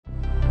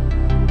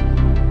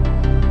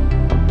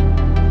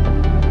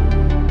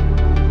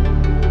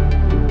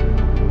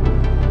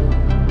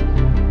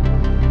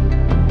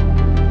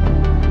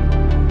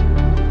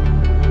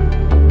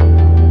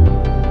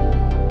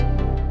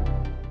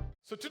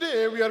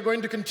are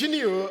going to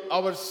continue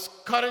our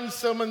current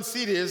sermon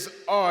series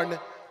on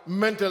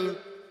mental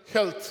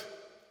health.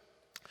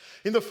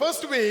 In the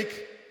first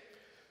week,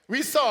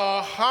 we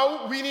saw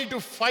how we need to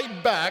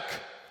fight back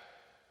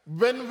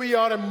when we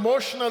are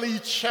emotionally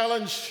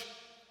challenged.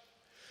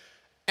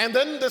 And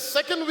then the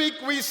second week,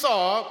 we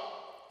saw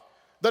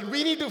that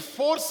we need to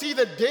foresee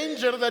the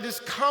danger that is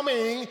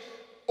coming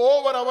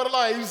over our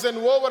lives and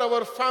over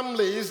our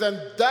families,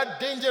 and that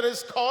danger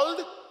is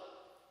called,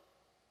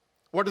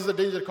 what is the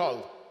danger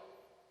called?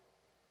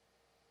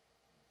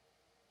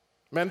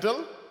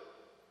 Mental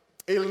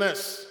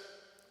illness.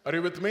 Are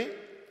you with me?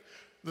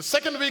 The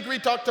second week we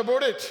talked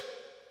about it.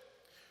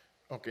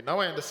 Okay, now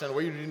I understand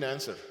why you didn't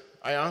answer.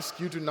 I asked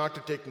you to not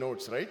to take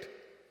notes, right?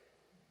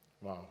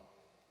 Wow.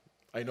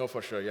 I know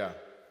for sure, yeah.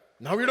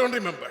 Now you don't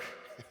remember.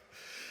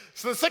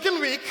 So the second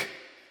week,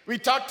 we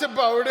talked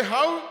about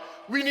how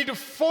we need to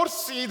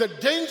foresee the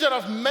danger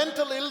of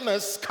mental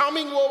illness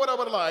coming over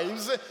our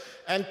lives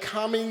and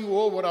coming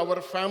over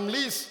our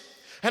families.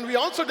 And we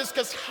also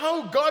discussed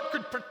how God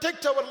could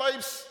protect our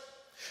lives.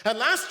 And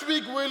last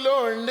week we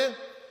learned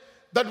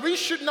that we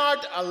should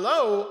not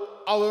allow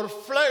our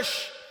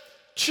flesh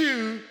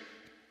to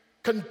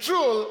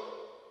control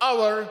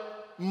our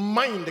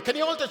mind. Can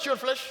you all touch your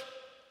flesh?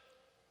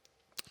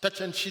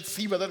 Touch and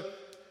see whether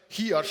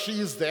he or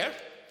she is there,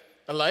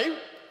 alive.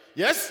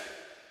 Yes?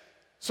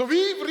 So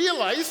we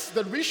realized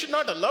that we should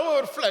not allow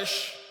our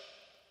flesh,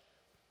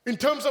 in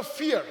terms of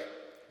fear,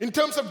 in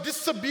terms of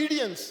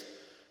disobedience,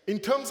 in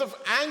terms of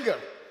anger,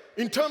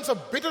 in terms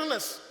of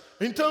bitterness,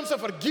 in terms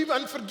of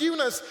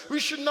unforgiveness, we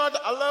should not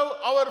allow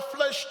our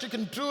flesh to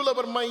control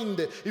our mind.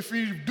 If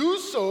we do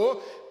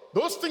so,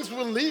 those things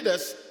will lead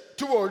us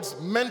towards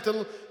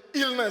mental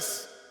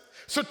illness.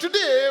 So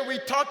today we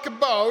talk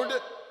about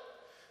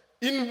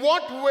in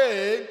what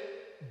way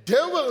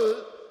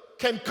devil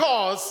can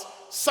cause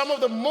some of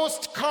the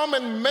most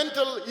common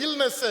mental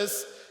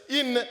illnesses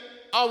in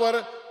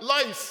our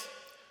lives.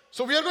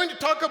 So we are going to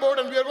talk about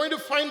and we are going to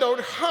find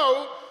out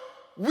how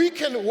we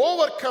can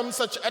overcome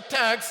such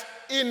attacks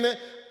in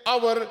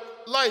our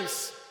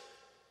lives.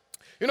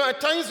 You know,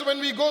 at times when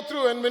we go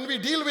through and when we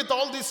deal with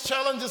all these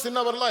challenges in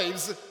our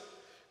lives,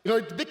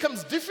 it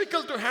becomes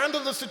difficult to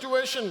handle the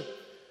situation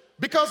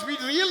because we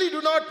really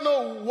do not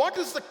know what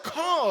is the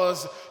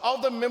cause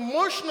of the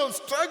emotional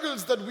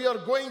struggles that we are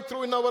going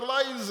through in our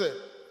lives.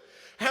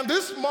 And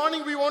this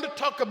morning we want to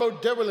talk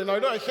about devil. And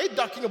I hate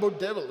talking about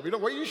devil. We know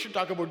why you should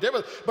talk about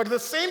devil. But at the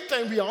same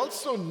time, we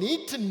also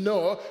need to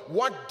know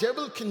what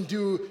devil can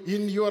do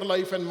in your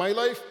life and my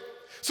life.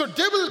 So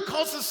devil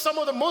causes some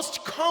of the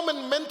most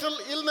common mental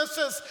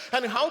illnesses.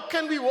 And how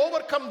can we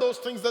overcome those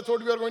things? That's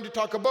what we are going to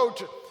talk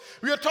about.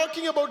 We are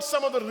talking about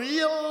some of the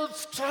real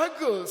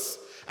struggles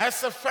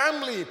as a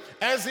family,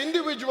 as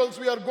individuals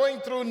we are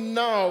going through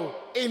now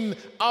in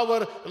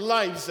our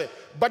lives.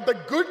 But the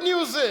good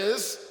news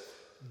is,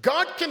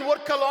 God can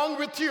work along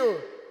with you.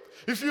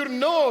 If you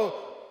know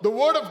the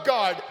Word of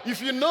God,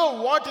 if you know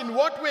in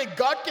what way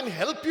God can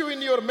help you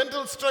in your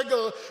mental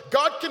struggle,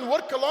 God can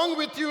work along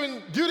with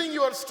you during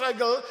your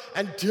struggle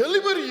and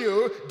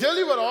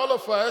deliver all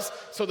of us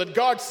so that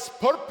God's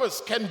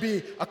purpose can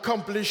be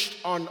accomplished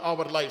on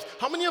our lives.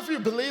 How many of you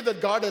believe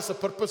that God has a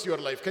purpose in your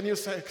life? Can you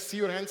see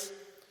your hands?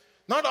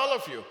 Not all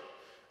of you.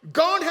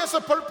 God has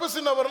a purpose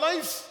in our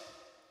lives.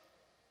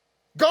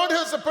 God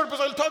has a purpose.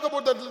 I'll talk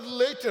about that a little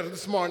later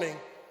this morning.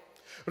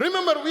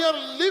 Remember, we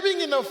are living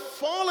in a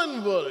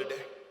fallen world.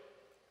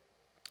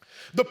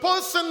 The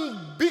person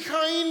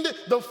behind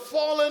the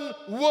fallen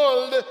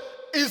world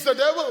is the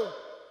devil.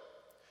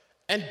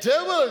 And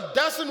devil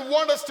doesn't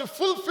want us to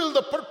fulfill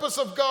the purpose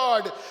of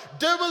God.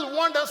 Devil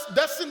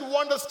doesn't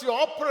want us to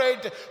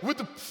operate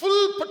with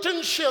full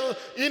potential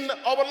in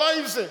our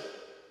lives.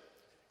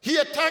 He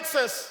attacks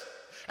us.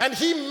 And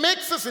he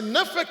makes us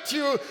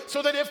ineffective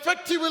so that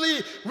effectively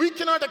we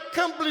cannot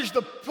accomplish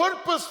the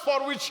purpose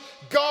for which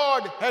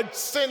God had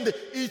sent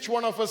each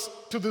one of us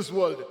to this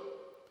world.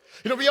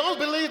 We all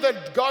believe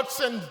that God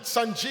sent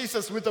Son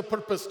Jesus with a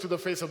purpose to the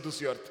face of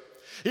this earth.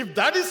 If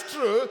that is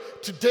true,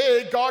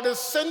 today God has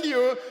sent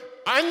you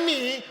and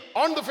me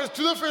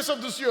to the face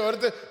of this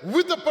earth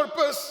with a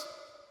purpose.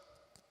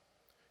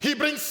 He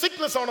brings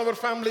sickness in our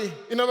family.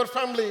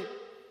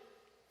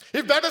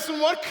 If that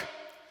doesn't work,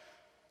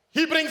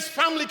 he brings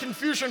family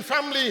confusion,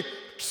 family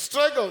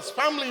struggles,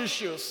 family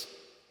issues.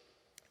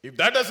 If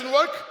that doesn't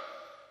work,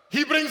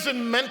 he brings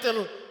in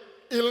mental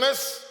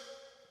illness.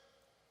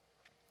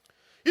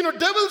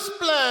 Devil's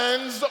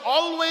plans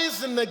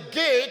always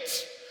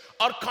negate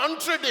or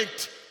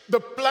contradict the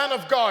plan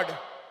of God.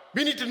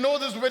 We need to know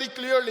this very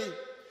clearly.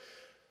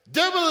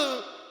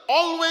 Devil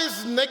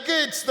always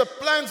negates the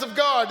plans of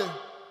God.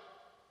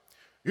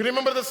 You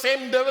remember the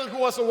same devil who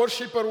was a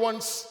worshiper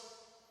once,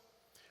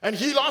 and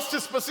he lost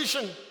his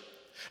position.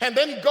 And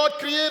then God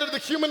created the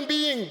human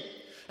being.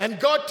 And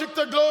God took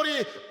the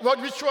glory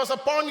which was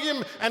upon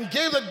him and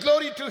gave the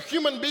glory to a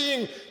human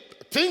being,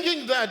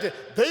 thinking that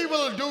they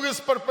will do his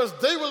purpose,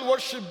 they will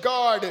worship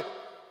God.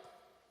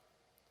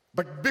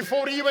 But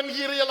before even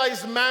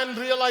man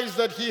realized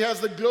that he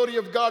has the glory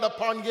of God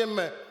upon him,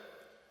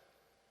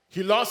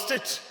 He lost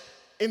it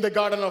in the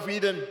Garden of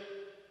Eden.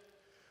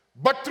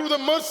 But through the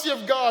mercy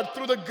of God,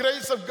 through the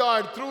grace of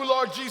God, through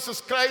Lord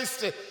Jesus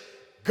Christ,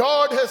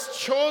 God has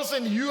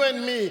chosen you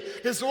and me,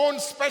 his own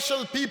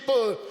special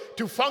people,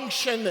 to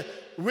function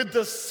with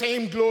the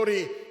same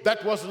glory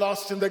that was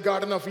lost in the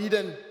Garden of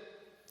Eden.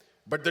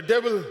 But the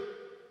devil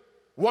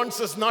wants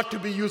us not to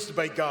be used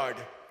by God,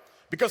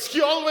 because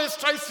he always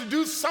tries to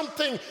do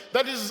something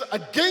that is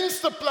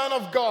against the plan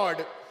of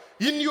God.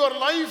 In your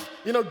life,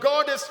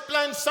 God has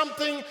planned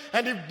something,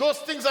 and if those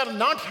things are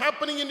not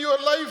happening in your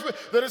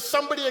life, there is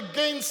somebody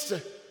against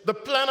the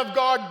plan of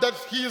God, that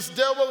he is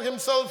devil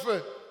himself.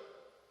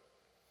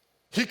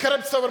 He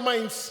corrupts our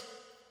minds.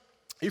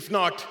 If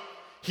not,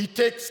 he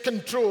takes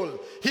control.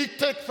 He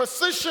takes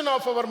possession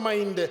of our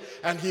mind,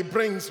 and he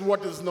brings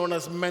what is known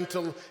as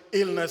mental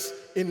illness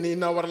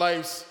in our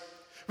lives.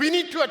 We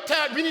need to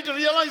attack. We need to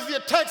realize the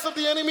attacks of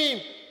the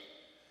enemy.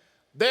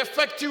 The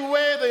effective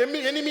way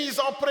the enemy is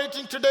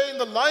operating today in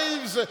the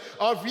lives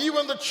of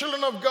even the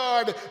children of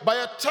God, by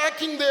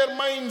attacking their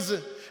minds.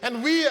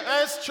 And we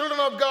as children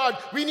of God,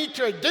 we need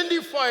to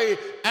identify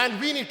and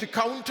we need to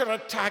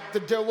counterattack the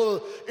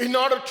devil in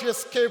order to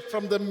escape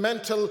from the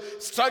mental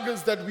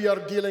struggles that we are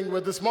dealing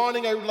with. This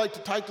morning I would like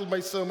to title my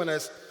sermon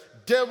as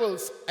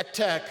Devil's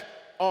Attack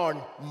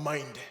on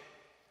Mind.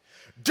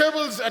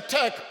 Devil's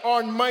attack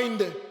on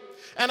mind.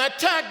 An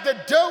attack the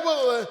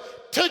devil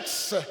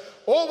takes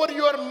over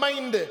your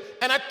mind,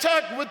 an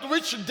attack with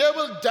which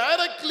devil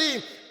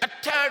directly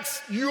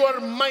attacks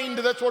your mind.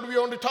 That's what we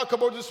want to talk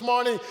about this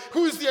morning.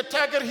 Who is the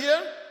attacker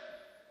here?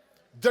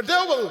 The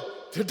devil.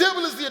 The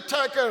devil is the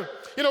attacker.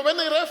 When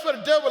I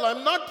refer devil,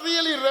 I'm not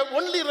really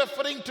only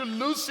referring to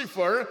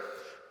Lucifer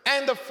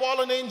and the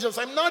fallen angels.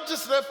 I'm not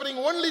just referring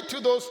only to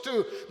those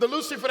two, the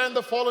Lucifer and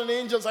the fallen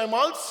angels. I'm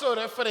also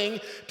referring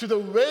to the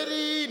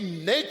very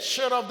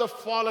nature of the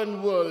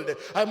fallen world.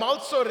 I'm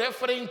also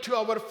referring to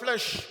our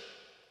flesh.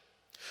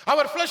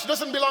 Our flesh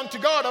doesn't belong to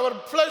God.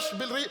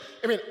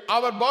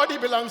 Our body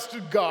belongs to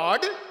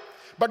God.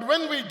 But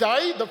when we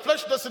die, the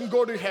flesh doesn't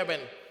go to heaven.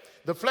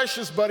 The flesh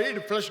is buried.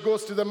 The flesh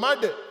goes to the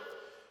mud.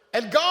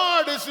 And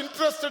God is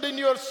interested in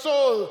your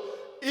soul,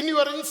 in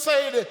your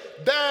inside,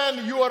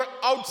 than your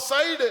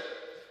outside.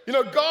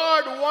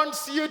 God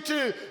wants you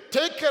to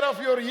take care of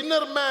your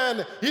inner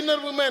man, inner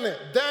woman,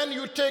 than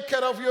you take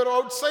care of your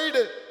outside.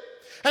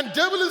 And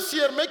devil is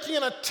here making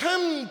an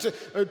attempt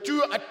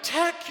to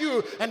attack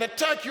you and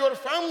attack your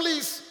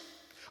families.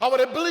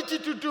 Our ability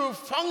to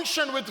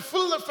function with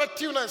full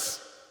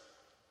effectiveness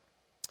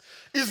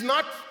is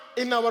not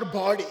in our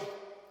body.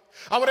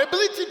 Our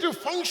ability to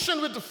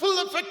function with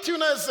full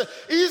effectiveness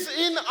is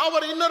in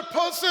our inner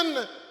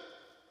person.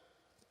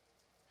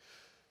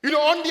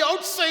 On the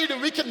outside,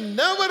 we can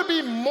never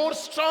be more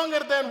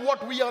stronger than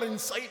what we are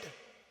inside.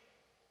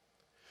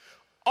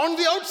 On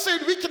the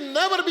outside, we can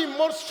never be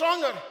more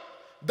stronger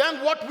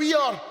than what we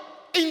are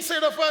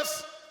inside of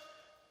us.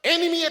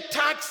 Enemy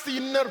attacks the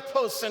inner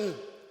person.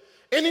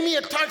 Enemy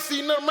attacks the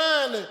inner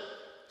man,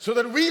 so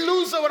that we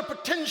lose our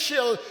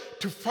potential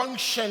to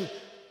function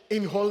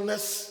in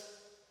wholeness.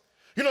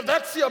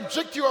 That's the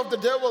objective of the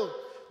devil.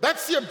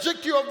 That's the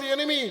objective of the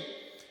enemy.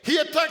 He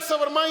attacks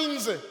our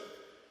minds.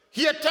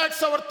 He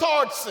attacks our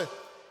thoughts.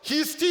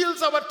 He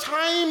steals our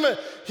time.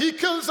 He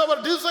kills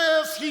our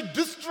desires. He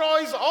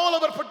destroys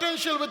all our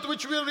potential with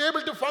which we are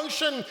able to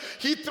function.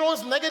 He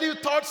throws negative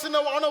thoughts on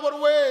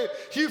our way.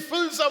 He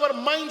fills our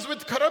minds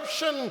with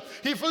corruption.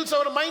 He fills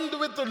our mind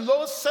with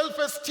low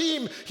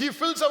self-esteem. He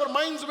fills our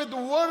minds with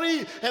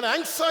worry and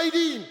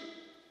anxiety.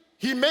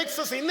 He makes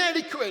us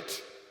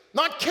inadequate,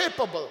 not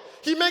capable.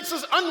 He makes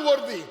us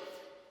unworthy.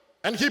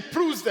 And he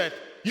proves that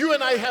you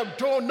and I have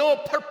no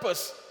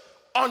purpose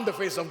on the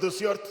face of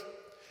this earth.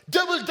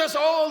 Devil does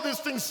all these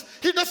things.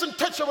 He doesn't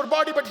touch our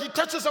body, but he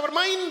touches our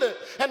mind.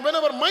 And when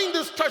our mind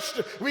is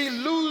touched, we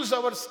lose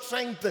our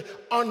strength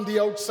on the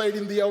outside,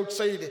 in the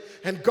outside.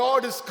 And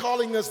God is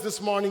calling us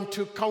this morning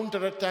to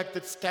counterattack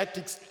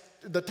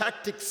the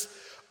tactics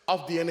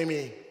of the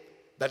enemy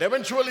that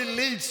eventually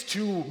leads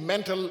to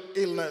mental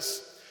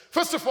illness.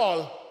 First of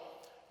all,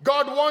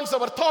 God wants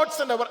our thoughts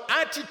and our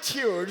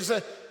attitudes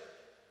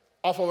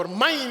of our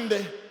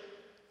mind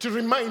to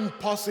remain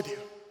positive.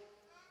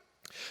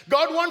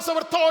 God wants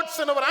our thoughts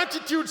and our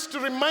attitudes to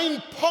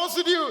remain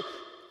positive.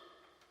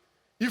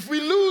 If we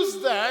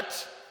lose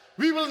that,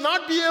 we will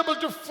not be able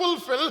to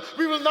fulfill,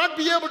 we will not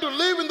be able to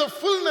live in the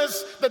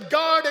fullness that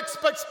God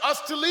expects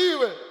us to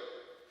live.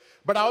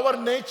 But our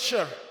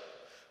nature,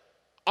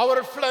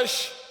 our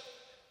flesh,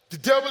 the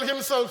devil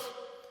himself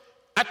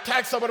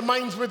attacks our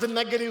minds with the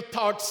negative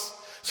thoughts.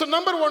 So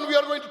number one, we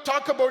are going to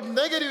talk about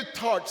negative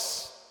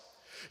thoughts.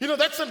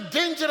 That's a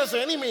dangerous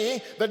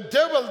enemy, the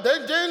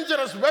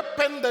dangerous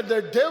weapon that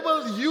the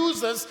devil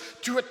uses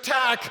to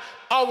attack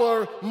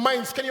our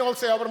minds. Can you all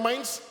say our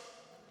minds?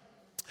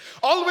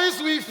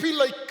 Always we feel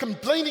like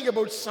complaining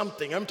about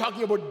something. I'm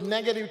talking about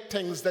negative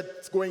things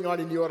that's going on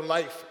in your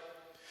life.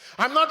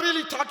 I'm not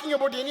really talking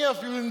about any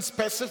of you in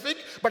specific,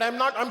 but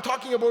I'm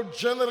talking about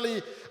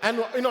generally.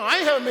 And I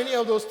have many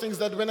of those things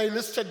that when I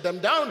listed them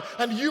down,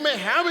 and you may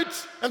have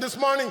it and this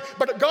morning,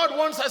 but God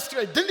wants us to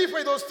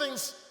identify those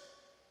things.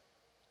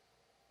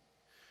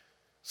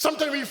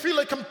 Sometimes we feel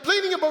like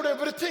complaining about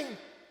everything.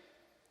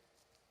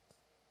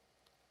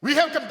 We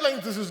have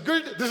complaints, this is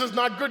good, this is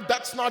not good,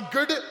 that's not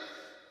good.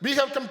 We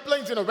have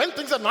complaints, when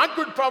things are not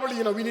good,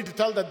 probably, we need to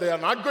tell that they are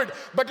not good.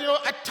 But,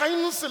 at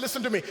times,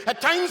 listen to me, at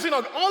times,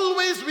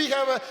 always we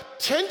have a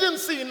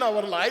tendency in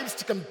our lives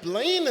to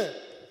complain.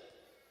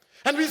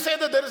 And we say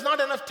that there is not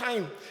enough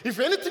time. If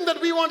anything that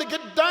we want to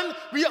get done,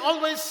 we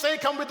always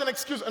come with an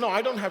excuse. No,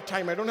 I don't have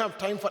time. I don't have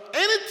time for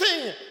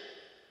anything.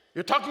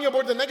 You're talking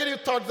about the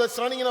negative thought that's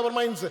running in our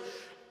minds.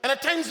 And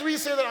at times we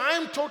say that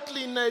I'm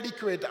totally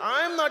inadequate.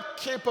 I'm not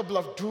capable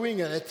of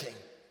doing anything.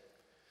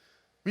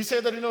 We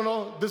say that,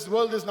 no, this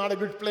world is not a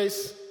good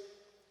place.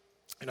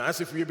 As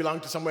if we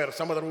belong to some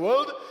other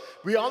world.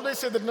 We always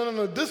say that,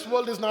 no, this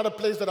world is not a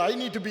place that I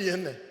need to be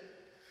in.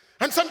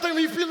 And sometimes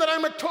we feel that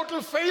I'm a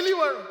total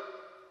failure.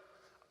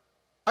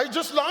 I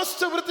just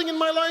lost everything in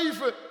my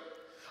life.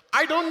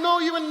 I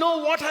don't even know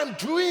what I'm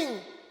doing.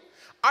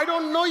 I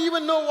don't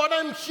even know what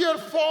I'm here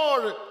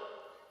for.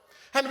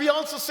 And we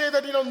also say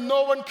that,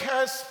 no one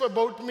cares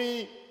about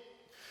me.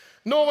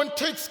 No one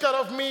takes care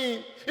of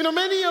me.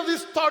 Many of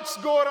these thoughts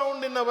go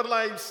around in our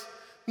lives.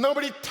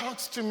 Nobody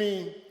talks to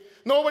me.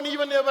 No one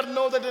even ever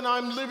knows that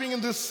I'm living in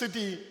this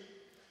city.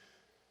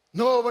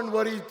 No one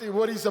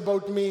worries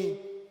about me.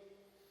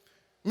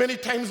 Many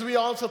times we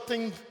also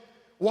think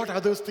what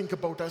others think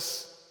about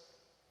us.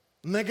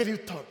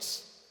 Negative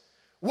thoughts.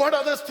 What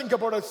others think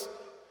about us.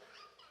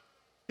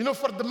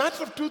 For the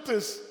matter of truth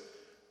is,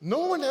 no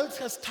one else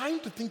has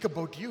time to think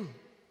about you.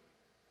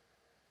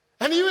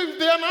 And even if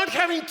they are not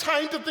having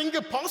time to think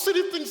of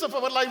positive things of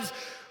our lives,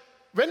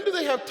 when do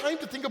they have time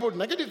to think about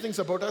negative things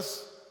about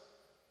us?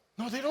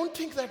 No, they don't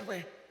think that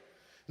way.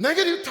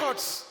 Negative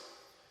thoughts.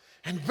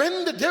 And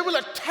when the devil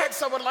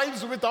attacks our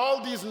lives with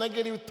all these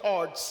negative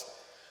thoughts,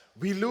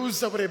 we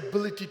lose our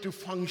ability to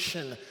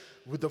function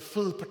with the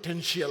full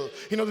potential.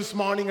 This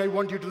morning I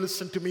want you to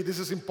listen to me. This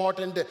is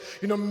important.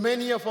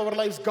 Many of our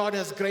lives, God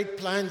has great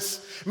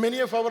plans.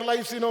 Many of our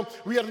lives,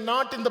 we are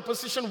not in the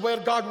position where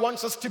God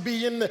wants us to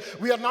be in.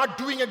 We are not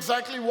doing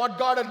exactly what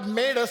God had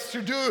made us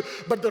to do.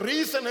 But the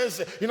reason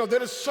is,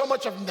 there is so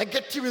much of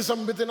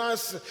negativism within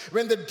us.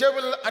 When the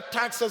devil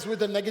attacks us with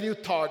the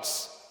negative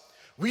thoughts,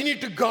 we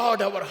need to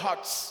guard our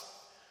hearts.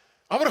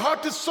 Our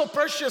heart is so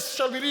precious.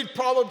 Shall we read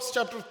Proverbs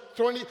chapter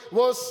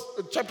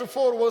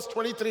 4, verse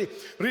 23,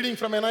 reading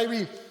from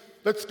NIV.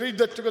 Let's read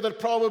that together.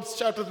 Proverbs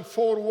chapter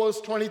 4,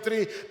 verse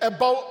 23.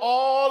 Above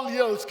all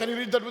else, can you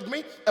read that with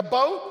me?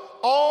 Above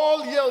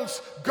all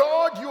else,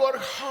 guard your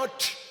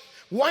heart.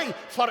 Why?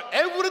 For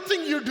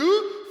everything you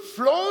do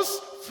flows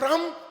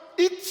from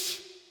it.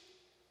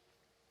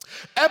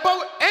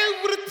 Above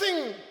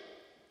everything,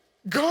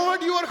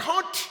 guard your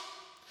heart.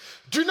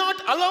 Do not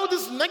allow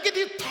these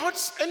negative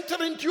thoughts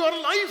enter into your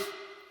life.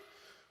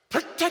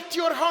 Protect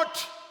your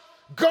heart.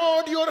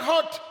 Guard your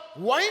heart.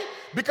 Why?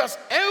 Because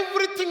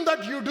everything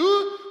that you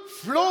do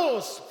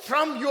flows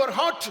from your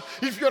heart.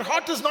 If your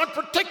heart is not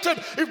protected,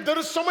 if there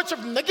is so much of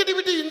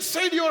negativity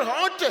inside your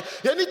heart,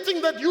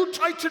 anything that you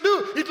try to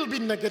do, it will be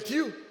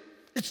negative.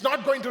 It's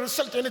not going to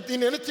result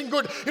in anything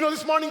good.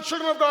 This morning,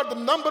 children of God, the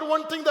number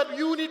one thing that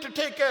you need to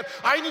take care,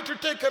 I need to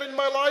take care in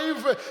my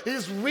life,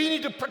 is we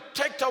need to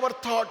protect our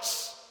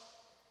thoughts.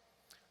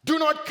 Do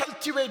not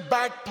cultivate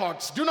bad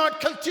thoughts. Do not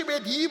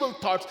cultivate evil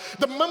thoughts.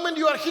 The moment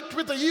you are hit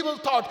with the evil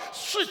thought,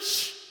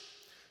 switch.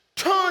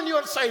 Turn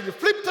your side.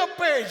 Flip the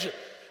page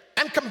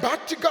and come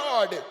back to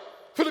God.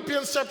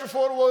 Philippians chapter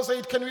 4, verse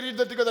 8. Can we read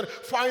that together?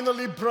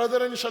 Finally,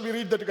 brethren, shall we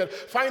read that together?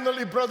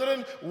 Finally,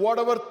 brethren,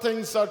 whatever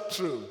things are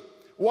true,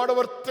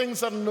 whatever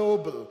things are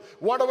noble,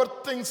 whatever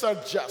things are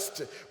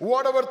just,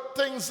 whatever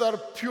things are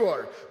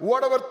pure,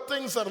 whatever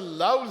things are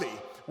lovely,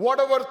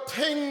 whatever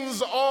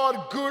things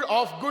are good,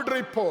 of good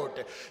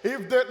report.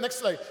 Next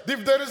slide.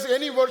 If there is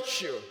any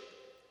virtue,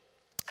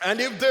 and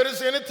if there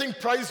is anything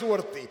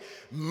praiseworthy,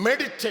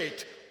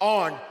 meditate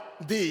on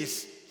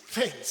these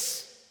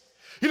things.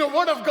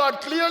 Word of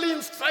God clearly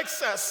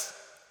instructs us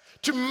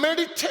to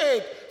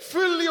meditate.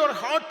 Fill your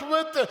heart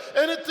with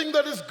anything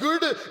that is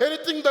good,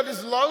 anything that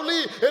is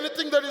lovely,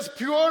 anything that is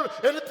pure,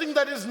 anything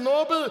that is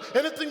noble,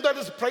 anything that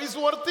is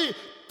praiseworthy.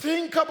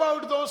 Think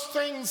about those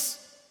things.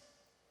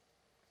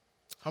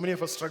 How many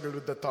of us struggle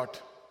with the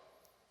thought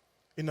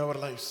in our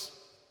lives?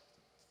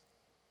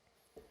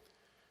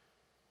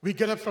 We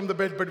get up from the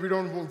bed, but we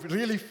don't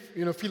really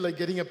feel like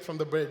getting up from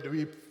the bed.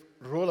 We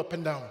roll up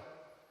and down.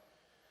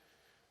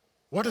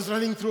 What is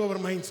running through our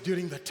minds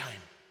during that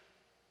time?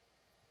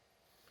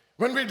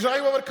 When we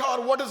drive our car,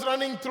 what is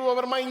running through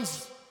our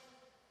minds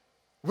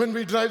when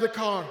we drive the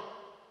car?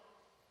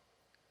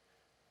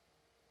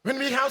 When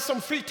we have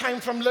some free time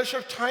from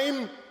leisure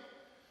time,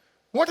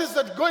 what is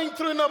that going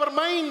through in our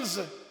minds?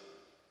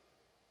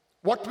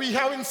 What we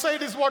have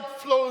inside is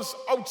what flows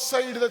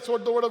outside. That's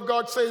what the Word of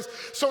God says.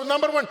 So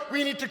number one,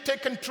 we need to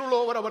take control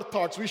over our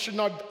thoughts. We should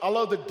not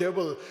allow the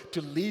devil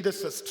to lead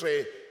us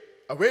astray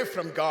away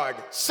from God.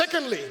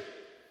 Secondly,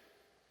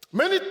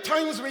 many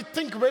times we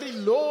think very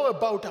low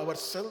about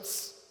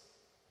ourselves.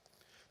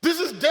 This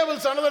is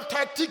devil's another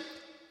tactic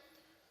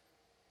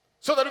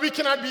so that we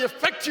cannot be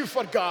effective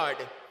for God.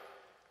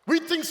 We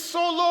think so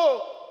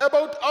low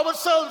about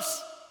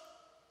ourselves.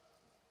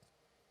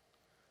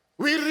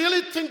 We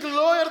really think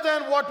lower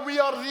than what we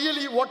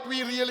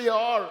really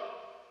are.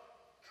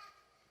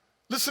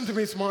 Listen to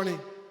me this morning.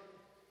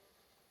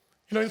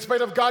 In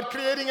spite of God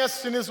creating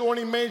us in His own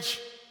image,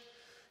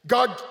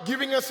 God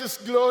giving us His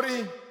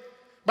glory,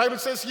 Bible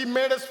says He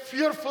made us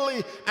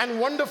fearfully and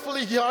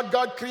wonderfully.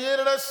 God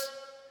created us.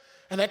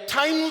 And at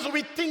times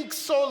we think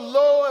so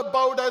low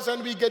about us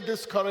and we get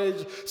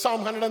discouraged.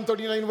 Psalm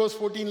 139 verse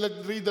 14,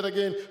 let's read that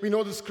again. We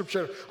know the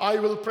scripture. I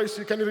will praise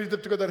you. Can you read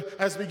that together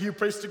as we give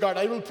praise to God?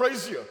 I will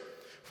praise you,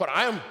 for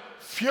I am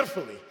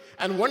fearfully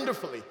and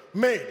wonderfully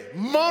made.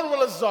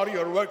 Marvelous are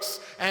your works,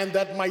 and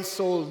that my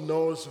soul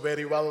knows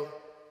very well.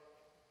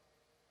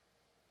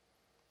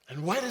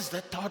 And why is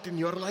that thought in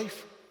your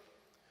life?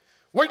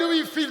 Why do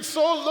we feel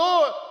so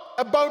low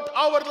about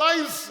our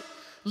lives?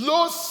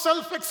 Low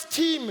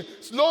self-esteem.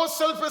 Low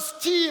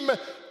self-esteem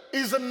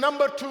is the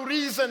number 2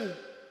 reason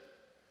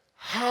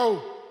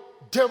how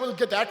devil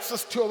get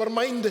access to our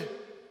mind.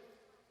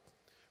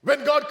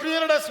 When God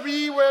created us,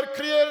 we were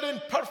created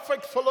in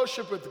perfect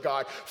fellowship with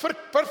God, for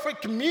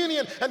perfect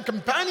communion and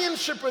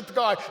companionship with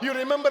God. You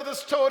remember the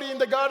story in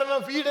the Garden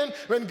of Eden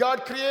when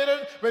God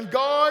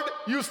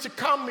used to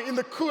come in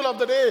the cool of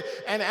the day,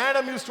 and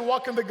Adam used to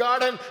walk in the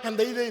garden, and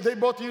they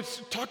both used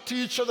to talk to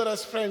each other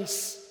as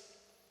friends.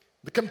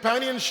 The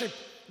companionship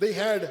they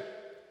had.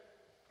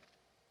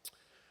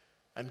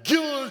 And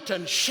guilt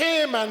and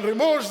shame and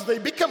remorse, they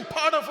become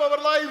part of our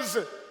lives.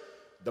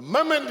 The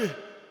moment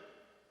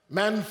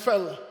man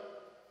fell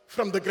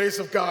from the grace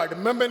of God, the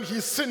moment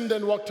he sinned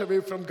and walked away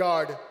from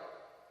God,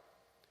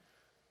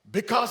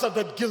 because of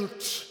that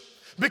guilt,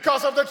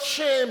 because of that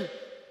shame,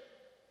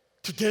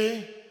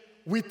 today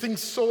we think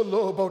so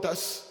low about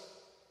us.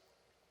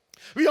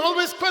 We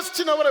always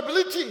question our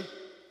ability.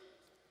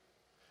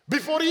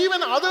 Before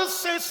even others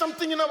say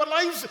something in our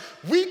lives,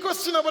 we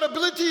question our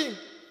ability.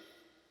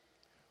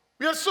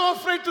 We are so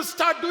afraid to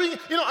start doing.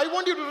 I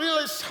want you to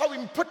realize how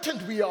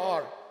impotent we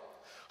are,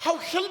 how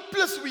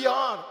helpless we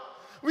are.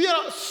 We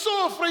are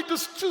so afraid to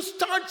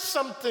start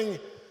something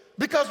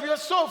because we are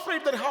so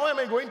afraid that how am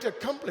I going to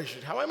accomplish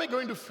it? How am I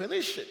going to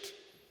finish it?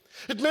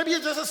 It may be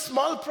just a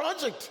small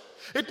project.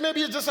 It may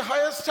be just a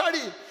higher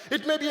study.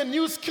 It may be a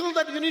new skill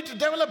that you need to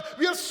develop.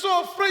 We are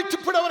so afraid to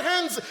put our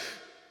hands.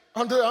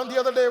 On the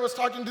other day, I was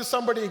talking to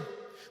somebody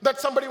that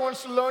somebody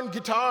wants to learn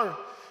guitar,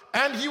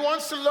 and he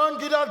wants to learn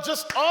guitar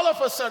just all of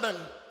a sudden.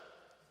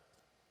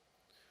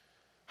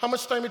 How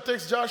much time it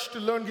takes, Josh, to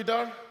learn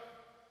guitar?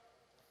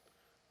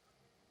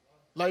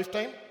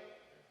 Lifetime?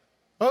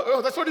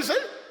 Oh, that's what he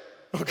said?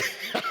 Okay.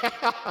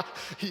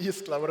 He is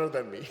cleverer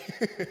than me.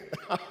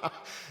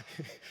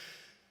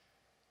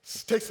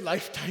 It takes a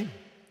lifetime.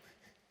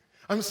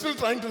 I'm still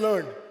trying to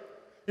learn.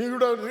 You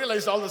would have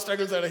realized all the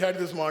struggles that I had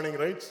this morning,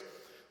 right?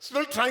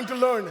 Still trying to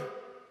learn.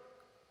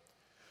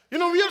 We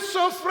are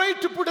so afraid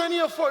to put any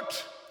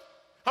effort.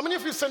 How many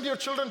of you send your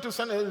children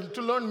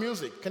to learn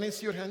music? Can I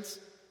see your hands?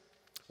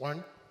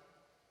 1,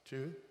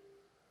 2,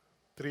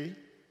 3.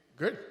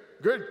 Good.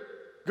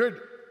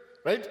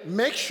 Right?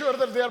 Make sure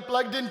that they are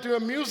plugged into a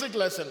music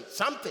lesson,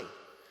 something,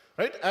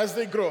 right? As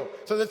they grow.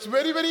 So that's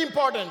very, very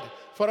important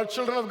for our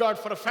children of God,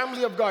 for a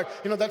family of God.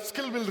 That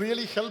skill will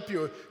really help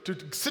you to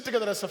sit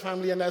together as a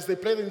family, and as they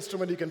play the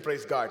instrument, you can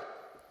praise God,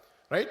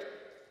 right?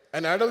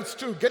 And adults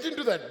too, get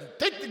into that.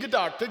 Take the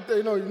guitar, take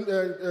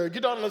the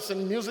guitar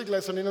lesson, music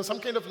lesson,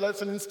 some kind of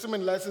lesson,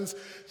 instrument lessons,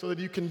 so that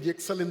you can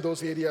excel in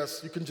those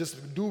areas. You can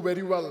just do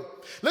very well.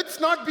 Let's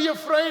not be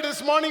afraid.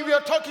 This morning we are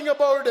talking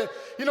about,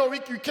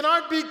 we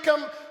cannot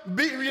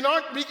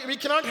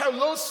have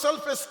low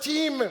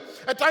self-esteem.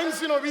 At times,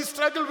 we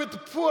struggle with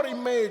poor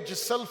image,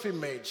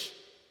 self-image.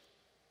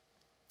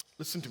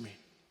 Listen to me.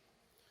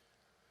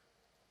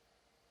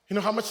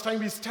 How much time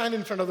we stand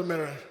in front of the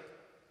mirror.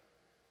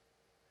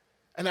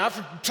 And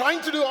after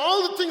trying to do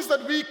all the things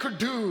that we could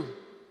do,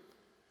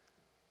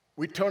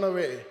 we turn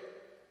away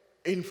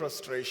in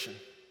frustration.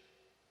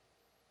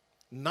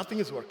 Nothing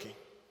is working.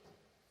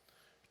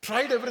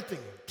 Tried everything.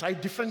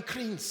 Tried different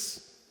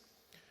creams.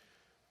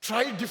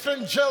 Tried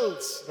different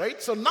gels,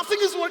 right? So nothing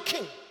is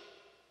working.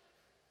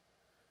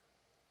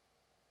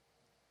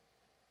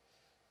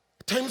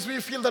 At times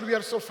we feel that we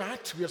are so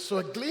fat, we are so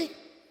ugly,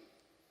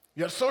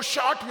 we are so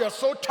short, we are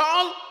so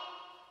tall,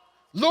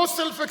 low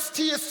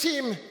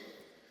self-esteem.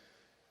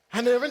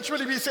 And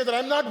eventually we say that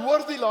I'm not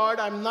worthy, Lord,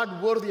 I'm not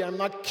worthy, I'm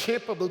not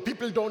capable,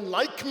 people don't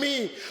like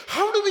me.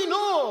 How do we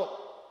know?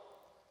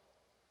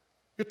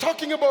 You're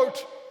talking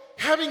about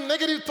having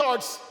negative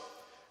thoughts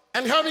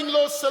and having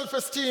low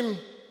self-esteem.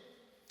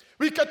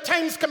 We at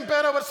times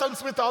compare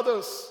ourselves with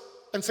others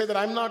and say that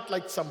I'm not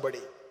like somebody.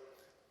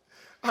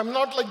 I'm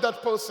not like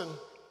that person.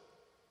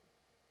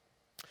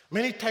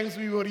 Many times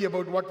we worry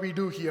about what we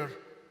do here.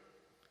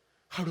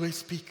 How do I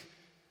speak?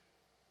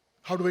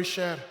 How do I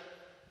share?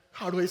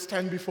 How do I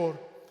stand before?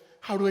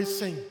 How do I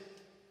sing?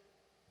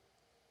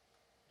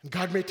 And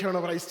God may turn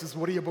our eyes to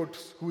worry about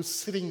who is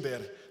sitting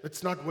there.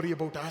 Let's not worry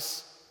about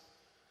us.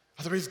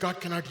 Otherwise, God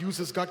cannot use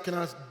us. God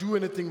cannot do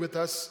anything with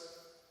us.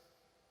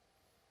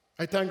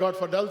 I thank God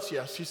for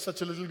Delcia. She's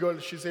such a little girl.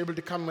 She's able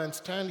to come and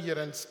stand here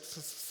and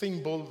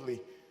sing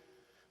boldly.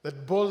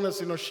 That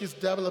boldness, she's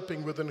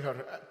developing within her.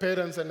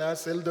 Parents and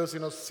as elders,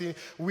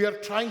 we are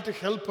trying to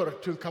help her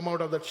to come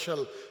out of that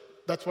shell.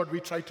 That's what we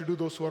try to do,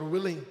 those who are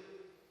willing.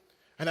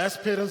 And as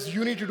parents,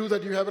 you need to do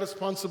that. You have a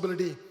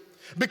responsibility.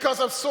 Because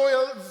of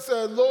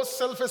low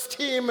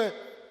self-esteem,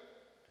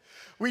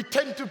 we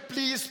tend to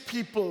please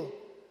people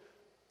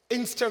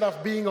instead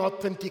of being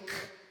authentic,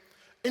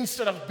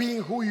 instead of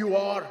being who you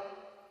are.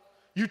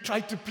 You try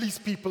to please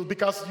people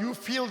because you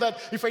feel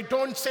that if I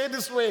don't say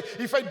this way,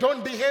 if I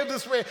don't behave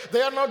this way,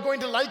 they are not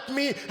going to like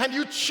me. And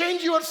you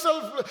change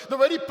yourself, the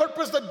very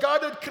purpose that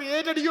God had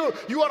created you.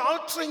 You are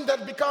altering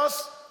that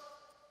because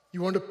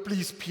you want to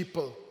please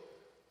people.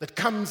 That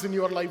comes in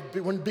your life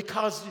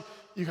because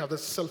you have the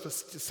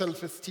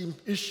self-esteem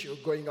issue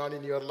going on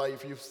in your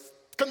life. You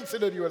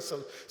consider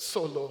yourself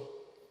so low.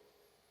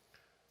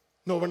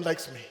 No one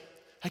likes me.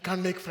 I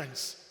can't make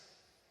friends.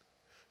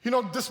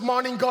 This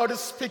morning God is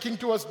speaking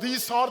to us.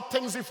 These are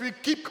things, if we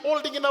keep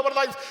holding in our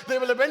lives, they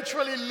will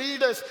eventually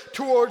lead us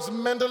towards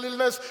mental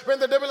illness. When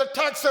the devil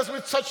attacks us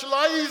with such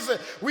lies,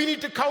 we need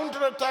to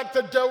counterattack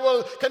the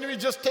devil. Can we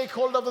just take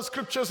hold of the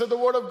scriptures and the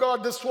word of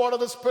God, the sword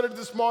of the Spirit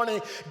this morning?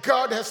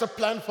 God has a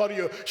plan for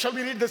you. Shall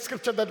we read the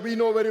scripture that we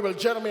know very well?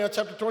 Jeremiah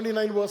chapter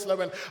 29 verse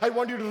 11. I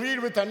want you to read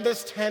with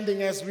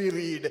understanding as we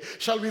read.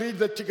 Shall we read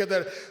that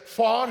together?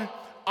 For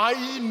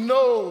I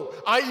know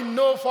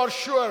for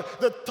sure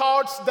the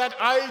thoughts that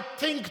I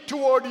think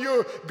toward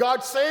you.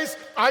 God says,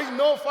 I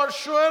know for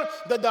sure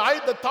that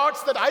the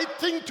thoughts that I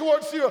think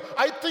towards you,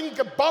 I think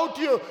about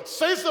you,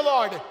 says the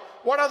Lord.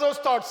 What are those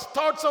thoughts?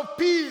 Thoughts of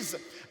peace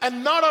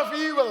and not of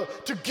evil,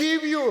 to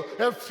give you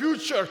a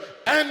future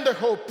and a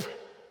hope.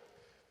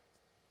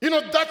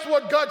 That's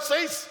what God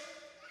says.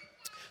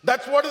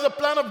 That's what is the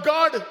plan of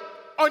God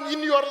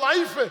in your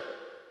life.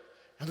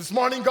 And this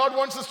morning, God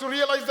wants us to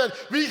realize that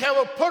we have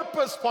a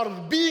purpose for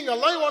being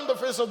alive on the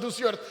face of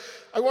this earth.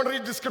 I want to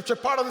read the scripture,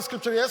 part of the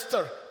scripture,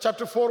 Esther,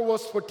 chapter 4,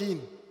 verse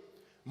 14.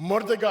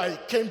 Mordecai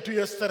came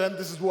to Esther, and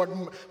this is what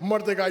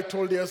Mordecai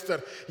told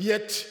Esther.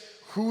 Yet,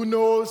 who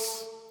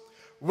knows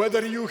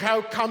whether you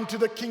have come to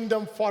the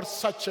kingdom for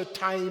such a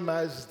time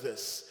as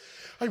this?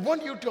 I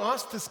want you to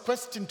ask this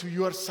question to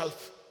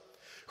yourself.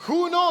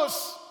 Who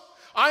knows?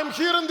 I'm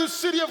here in this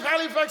city of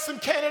Halifax in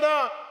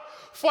Canada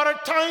for a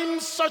time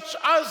such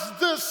as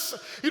this.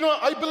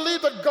 I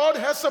believe that God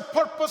has a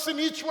purpose in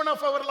each one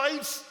of our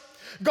lives.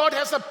 God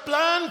has a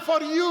plan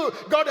for you.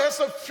 God has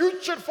a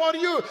future for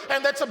you.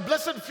 And that's a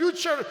blessed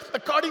future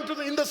according to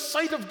in the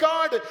sight of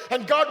God.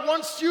 And God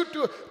wants you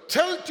to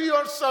tell to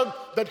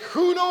yourself that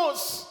who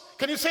knows?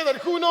 Can you say that?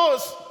 Who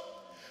knows?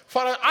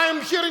 For I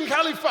am here in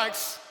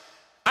Halifax.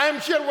 I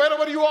am here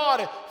wherever you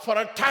are for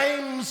a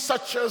time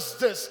such as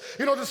this.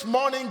 This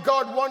morning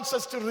God wants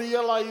us to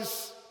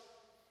realize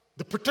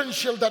the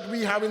potential that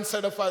we have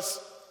inside of us.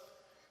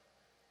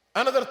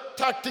 Another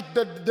tactic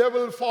that the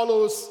devil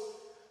follows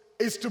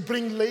is to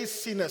bring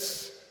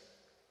laziness,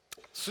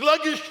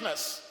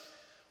 sluggishness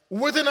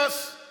within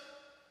us.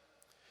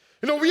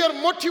 We are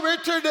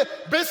motivated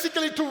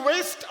basically to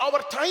waste our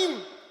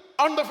time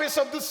on the face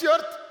of this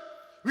earth.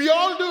 We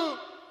all do.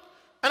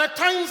 And at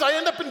times I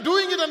end up in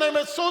doing it and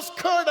I'm so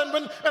scared. And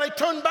when I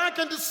turn back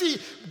and to see,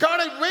 God,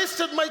 I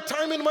wasted my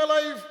time in my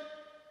life.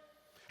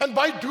 And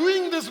by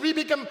doing this, we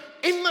become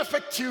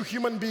ineffective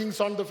human beings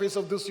on the face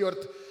of this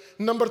earth.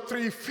 Number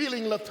 3,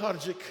 feeling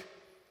lethargic.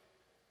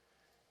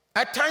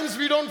 At times,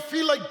 we don't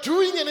feel like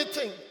doing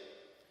anything.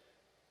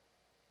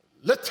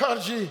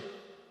 Lethargy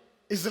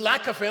is the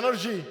lack of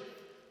energy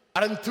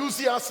or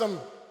enthusiasm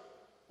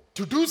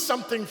to do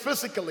something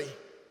physically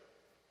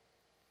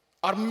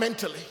or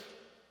mentally.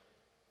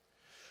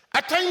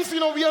 At times,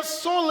 we are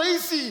so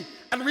lazy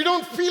and we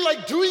don't feel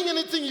like doing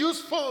anything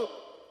useful.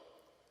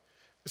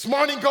 This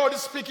morning, God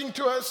is speaking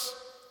to us.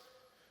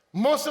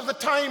 Most of the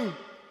time,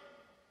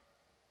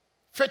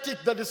 fatigue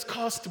that is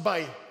caused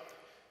by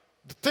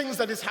the things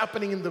that is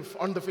happening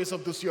on the face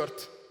of this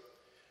earth.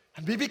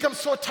 And we become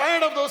so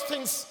tired of those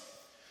things.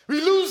 We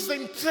lose the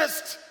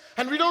interest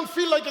and we don't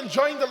feel like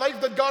enjoying the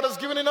life that God has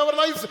given in our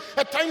lives.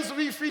 At times,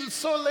 we feel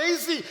so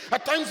lazy.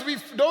 At times, we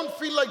don't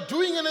feel like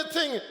doing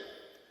anything.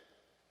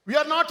 We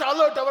are not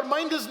alert. Our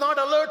mind is not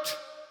alert.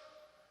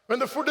 When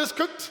the food is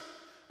cooked,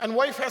 and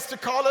wife has to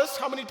call us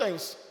how many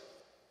times?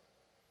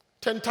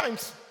 10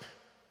 times.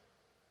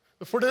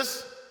 The food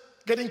is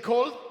getting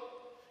cold.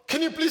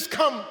 Can you please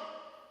come?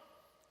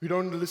 We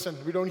don't listen.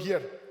 We don't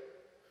hear.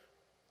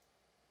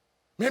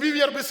 Maybe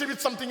we are busy with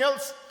something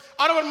else.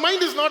 Or our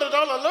mind is not at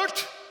all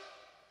alert.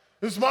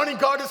 This morning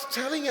God is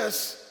telling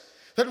us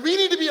that we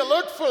need to be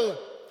alertful.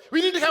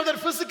 We need to have that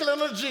physical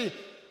energy.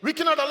 We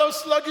cannot allow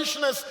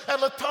sluggishness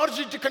and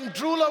lethargy to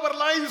control our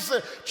lives.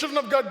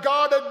 Children of God,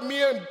 God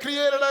had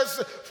created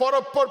us for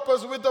a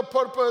purpose, with a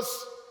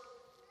purpose.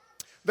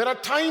 There are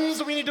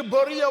times we need to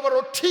bury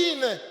our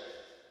routine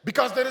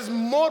because there is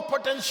more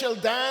potential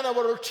than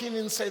our routine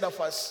inside of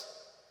us.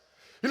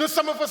 You know,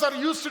 some of us are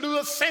used to do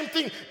the same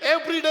thing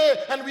every day,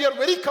 and we are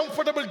very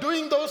comfortable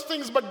doing those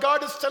things, but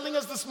God is telling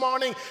us this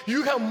morning,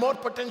 you have more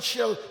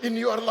potential in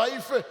your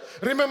life.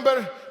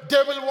 Remember,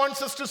 devil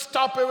wants us to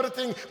stop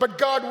everything, but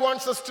God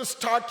wants us to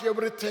start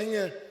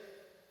everything.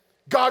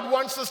 God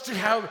wants us to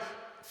have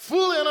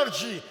full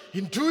energy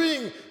in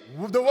doing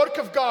the work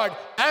of God,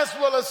 as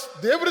well as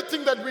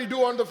everything that we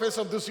do on the face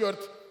of this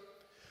earth.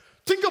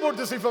 Think about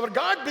this. If our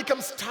God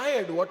becomes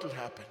tired, what will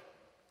happen?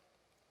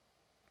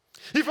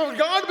 If our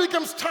God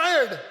becomes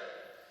tired,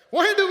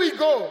 where do we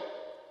go?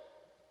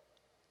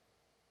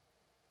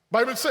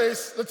 Bible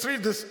says, let's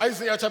read this,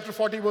 Isaiah chapter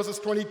 40 verses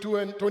 22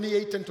 and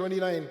 28 and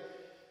 29.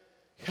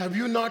 Have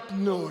you not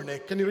known,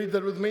 can you read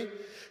that with me?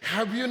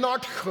 Have you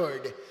not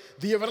heard,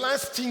 the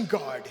everlasting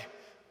God,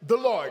 the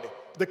Lord,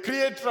 the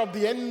creator of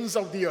the ends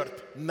of the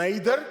earth,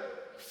 neither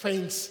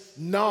faints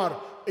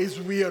nor is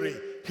weary.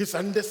 His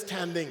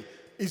understanding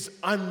is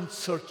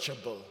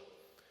unsearchable.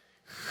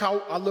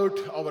 How alert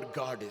our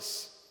God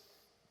is.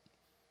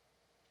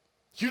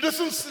 He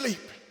doesn't sleep.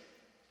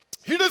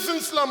 He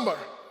doesn't slumber.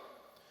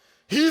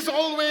 He is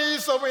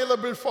always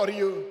available for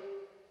you.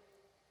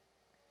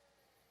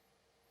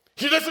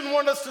 He doesn't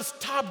want us to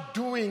stop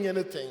doing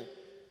anything.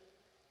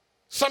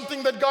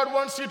 Something that God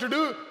wants you to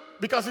do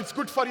because it's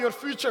good for your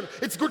future.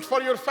 It's good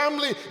for your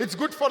family. It's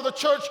good for the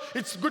church.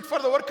 It's good for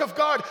the work of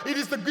God. It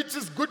is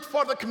good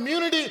for the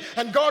community.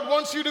 And God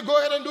wants you to go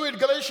ahead and do it.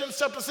 Galatians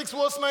chapter 6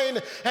 verse 9.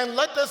 And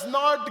let us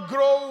not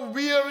grow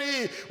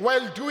weary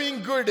while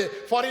doing good.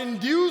 For in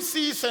due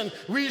season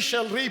we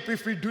shall reap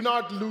if we do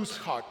not lose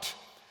heart.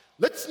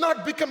 Let's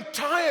not become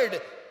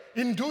tired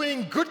in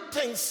doing good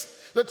things.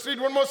 Let's read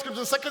one more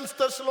scripture, 2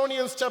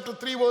 Thessalonians chapter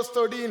 3 verse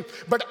 13.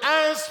 But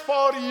as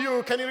for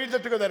you, can you read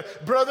that together?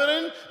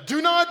 Brethren,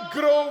 do not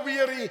grow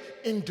weary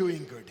in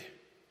doing good.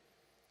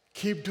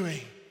 Keep doing.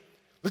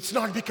 Let's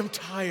not become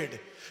tired.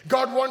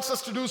 God wants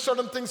us to do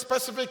certain things,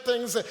 specific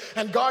things,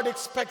 and God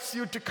expects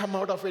you to come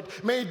out of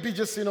it. May it be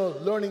just,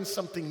 learning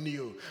something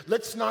new.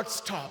 Let's not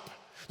stop.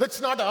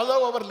 Let's not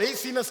allow our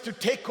laziness to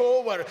take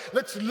over.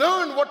 Let's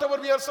learn whatever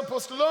we are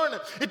supposed to learn.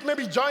 It may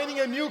be joining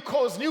a new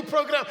course, new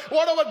program,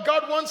 whatever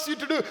God wants you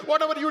to do,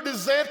 whatever you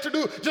desire to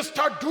do, just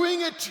start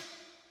doing it.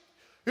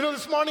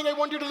 This morning I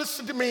want you to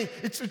listen to me.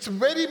 It's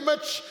very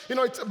much,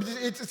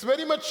 it's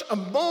very much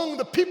among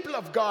the people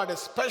of God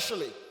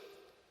especially.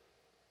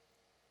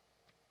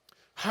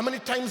 How many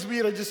times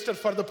we register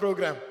for the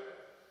program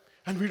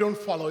and we don't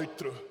follow it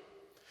through?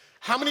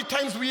 How many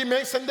times we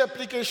may send the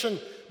application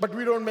but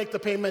we don't make the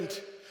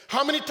payment?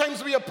 How many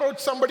times we approach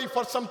somebody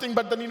for something,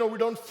 but then, we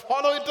don't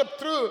follow it up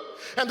through.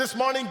 And this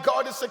morning,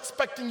 God is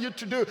expecting you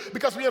to do,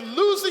 because we are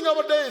losing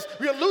our days,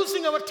 we are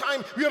losing our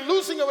time, we are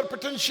losing our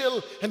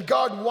potential, and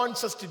God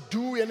wants us to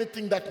do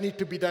anything that needs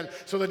to be done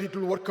so that it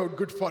will work out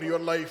good for your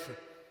life.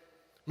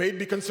 May it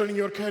be concerning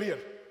your career,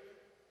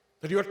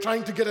 that you are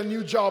trying to get a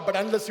new job, but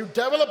unless you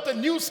develop the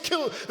new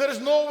skill, there is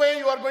no way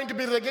you are going to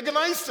be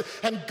recognized,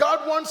 and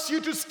God wants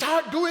you to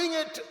start doing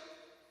it.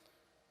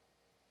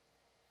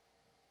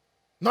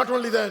 Not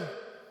only that,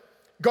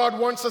 God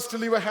wants us to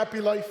live a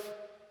happy life.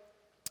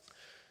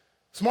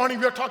 This morning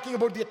we are talking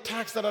about the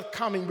attacks that are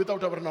coming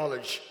without our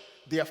knowledge.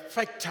 They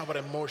affect our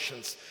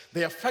emotions.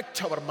 They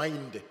affect our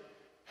mind.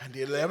 And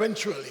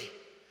eventually,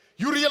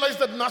 you realize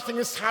that nothing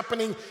is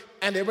happening,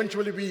 and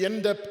eventually we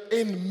end up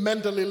in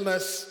mental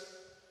illness.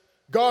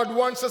 God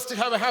wants us to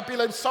have a happy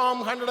life. Psalm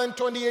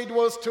 128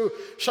 verse 2.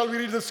 Shall we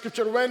read the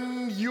scripture?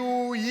 When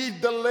you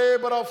eat the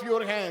labor of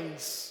your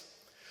hands,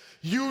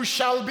 you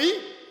shall be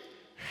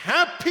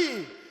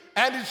happy,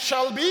 and it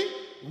shall be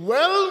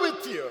well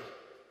with you.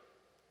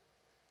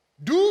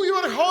 Do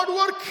your hard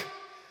work,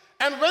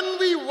 and when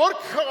we work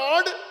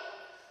hard,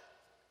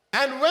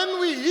 and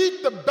when we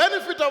eat the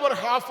benefit of our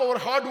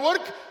hard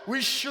work, we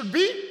should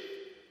be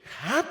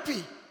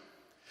happy.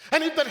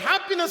 And if that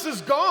happiness is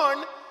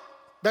gone,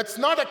 that's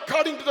not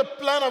according to the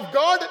plan of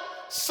God.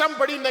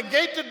 Somebody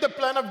negated the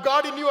plan of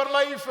God in your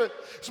life.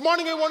 This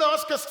morning I want to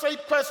ask a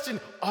straight question.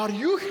 Are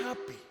you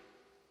happy?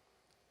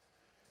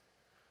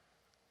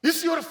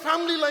 Is your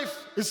family life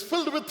is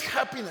filled with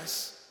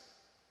happiness?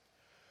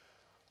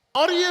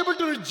 Are you able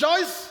to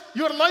rejoice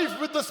your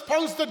life with the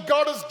spouse that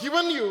God has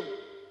given you?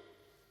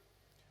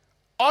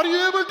 Are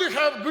you able to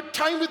have good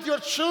time with your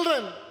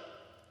children?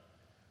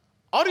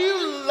 Are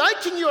you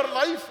liking your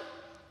life?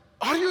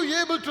 Are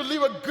you able to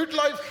live a good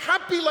life,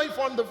 happy life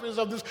on the face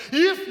of this?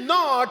 If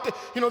not,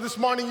 this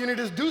morning you need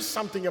to do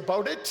something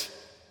about it.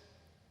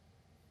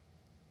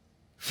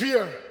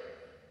 Fear,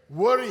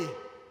 worry,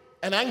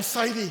 and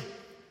anxiety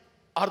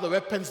are the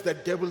weapons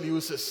that devil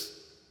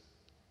uses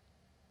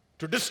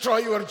to destroy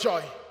your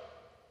joy.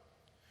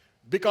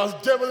 Because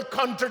devil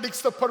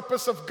contradicts the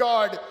purpose of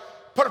God.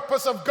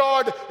 Purpose of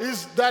God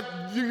is that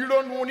you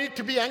don't need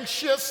to be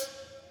anxious.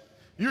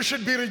 You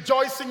should be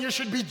rejoicing. You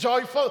should be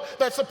joyful.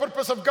 That's the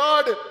purpose of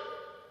God.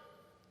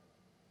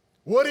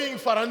 Worrying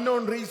for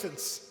unknown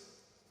reasons.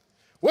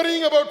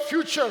 Worrying about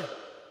future.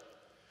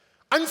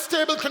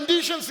 Unstable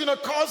conditions,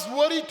 cause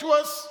worry to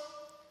us.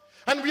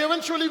 And we are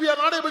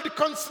not able to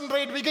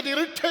concentrate. We get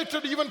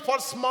irritated even for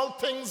small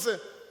things.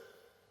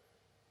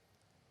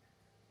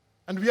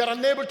 And we are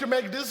unable to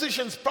make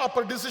decisions,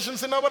 proper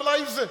decisions in our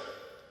lives.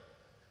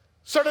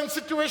 Certain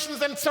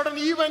situations and certain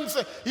events,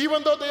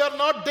 even though they are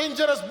not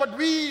dangerous, but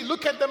we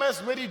look at them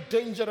as very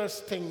dangerous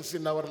things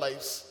in our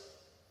lives.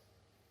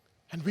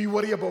 And we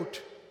worry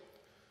about.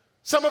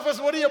 Some of us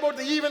worry about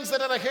the events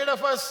that are ahead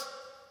of us.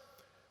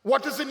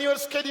 What is in your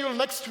schedule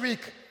next week?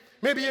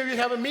 Maybe you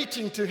have a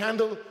meeting to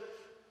handle.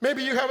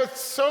 Maybe you have a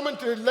sermon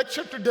to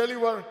lecture to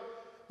deliver.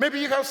 Maybe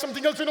you have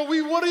something else.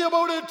 We worry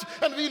about it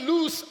and we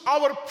lose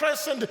our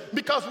present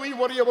because we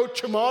worry about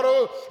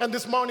tomorrow. And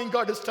this morning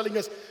God is telling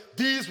us,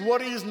 these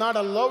worries not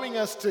allowing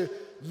us to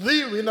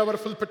live in our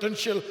full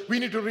potential. We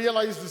need to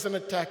realize this is an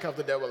attack of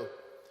the devil.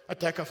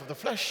 Attack of the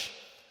flesh.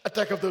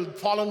 Attack of the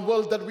fallen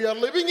world that we are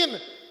living in.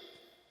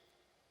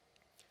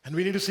 And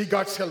we need to seek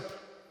God's help.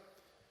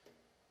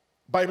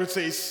 Bible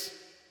says,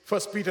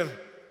 1 Peter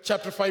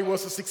chapter 5,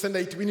 verses 6 and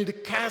 8, we need to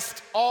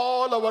cast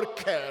all our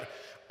care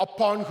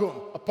upon whom?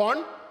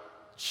 Upon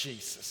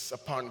Jesus,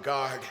 upon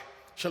God.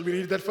 Shall we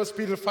read that? 1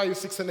 Peter 5,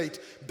 6 and 8.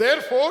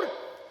 Therefore,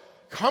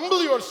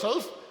 humble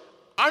yourself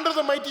under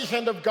the mighty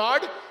hand of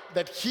God,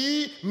 that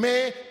he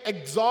may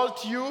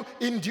exalt you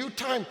in due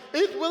time.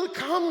 It will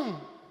come.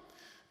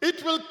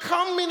 It will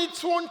come in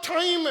its own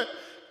time.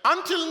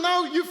 Until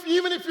now,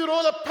 even if you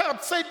roll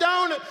upside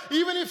down,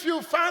 even if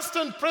you fast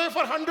and pray for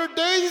 100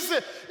 days,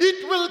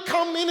 it will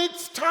come in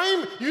its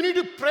time. You need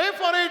to pray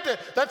for it.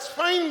 That's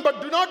fine,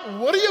 but do not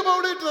worry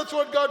about it. That's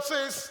what God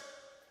says.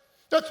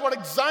 That's what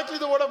exactly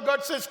the word of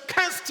God says.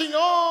 Casting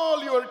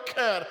all your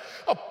care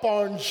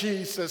upon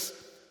Jesus,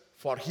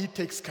 for he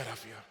takes care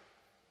of you.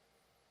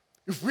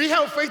 If we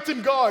have faith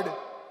in God,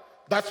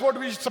 that's what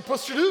we're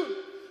supposed to do.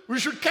 We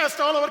should cast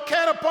all our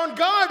care upon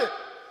God.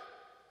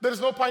 There is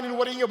no point in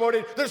worrying about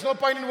it. There's no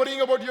point in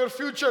worrying about your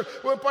future.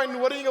 No point in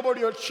worrying about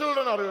your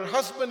children or your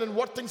husband and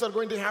what things are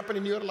going to happen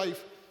in your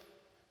life.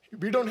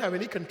 We don't have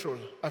any control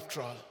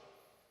after all.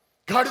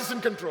 God is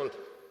in control.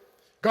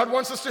 God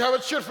wants us to have a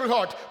cheerful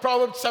heart.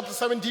 Proverbs chapter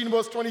 17,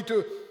 verse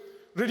 22.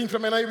 Reading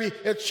from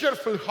NIV. A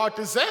cheerful heart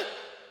is a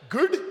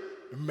good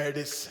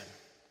medicine.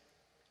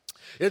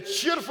 A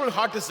cheerful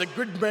heart is a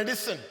good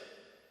medicine.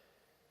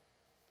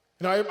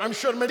 I'm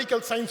sure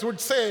medical science would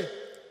say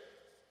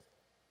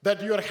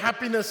that your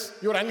happiness,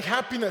 your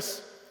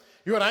unhappiness,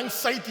 your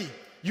anxiety,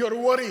 your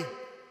worry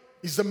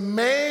is the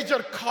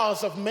major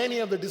cause of many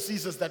of the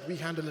diseases that we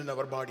handle in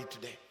our body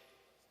today.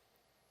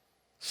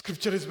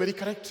 Scripture is very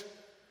correct.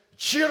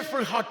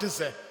 Cheerful heart is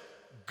a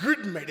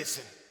good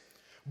medicine,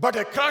 but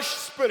a crushed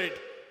spirit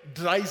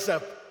dries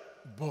up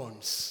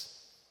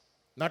bones.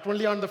 Not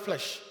only on the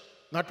flesh,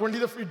 not only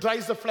it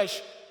dries the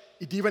flesh,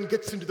 it even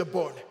gets into the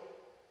bone.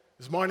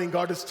 This morning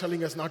God is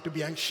telling us not to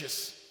be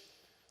anxious.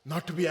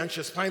 Not to be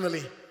anxious.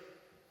 Finally,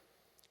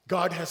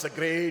 God has a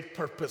great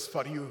purpose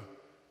for you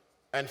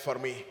and for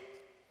me.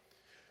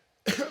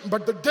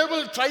 But the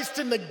devil tries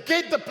to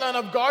negate the plan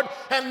of God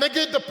and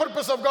negate the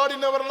purpose of God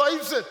in our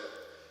lives.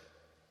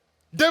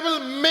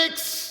 Devil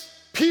makes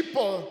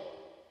people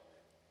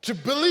to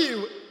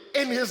believe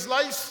in his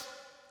lies.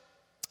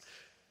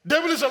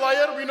 Devil is a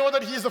liar. We know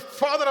that he is the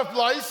father of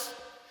lies.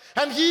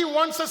 And he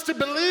wants us to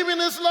believe in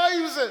his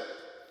lies.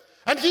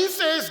 And he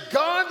says,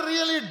 God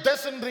really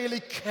doesn't really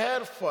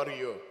care for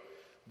you.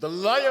 The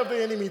lie of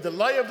the enemy, the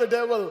lie of the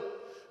devil.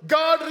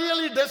 God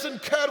really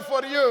doesn't care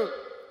for you.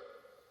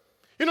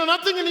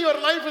 Nothing in your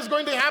life is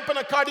going to happen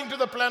according to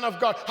the plan of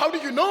God. How do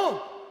you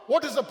know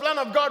what is the plan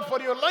of God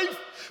for your life?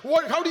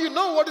 How do you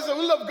know what is the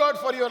will of God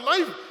for your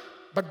life?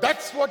 But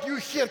that's what you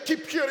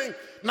keep hearing.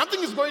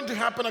 Nothing is going to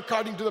happen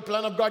according to the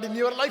plan of God in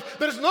your life.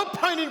 There is no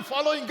point in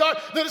following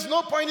God. There is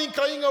no point in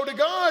crying out to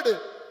God.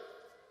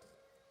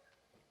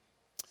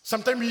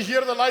 Sometimes we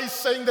hear the lies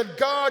saying that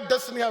God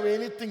doesn't have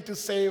anything to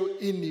say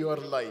in your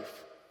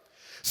life.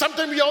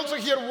 Sometimes we also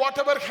hear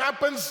whatever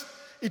happens,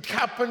 it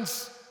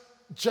happens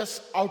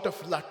just out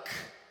of luck.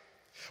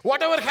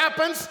 Whatever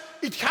happens,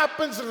 it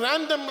happens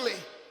randomly.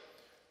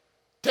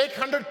 Take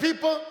 100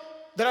 people,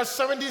 there are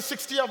 70,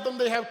 60 of them,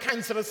 they have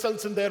cancerous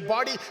cells in their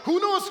body. Who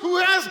knows who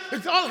has?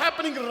 It's all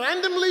happening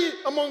randomly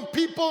among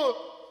people.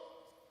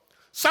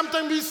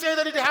 Sometimes we say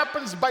that it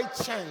happens by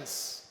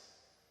chance.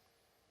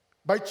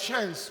 By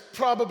chance,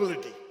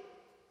 probability.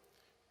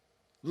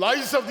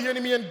 Lies of the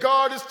enemy, and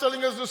God is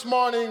telling us this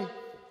morning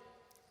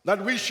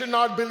that we should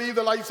not believe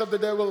the lies of the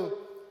devil.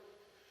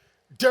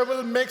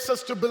 Devil makes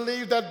us to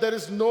believe that there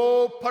is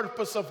no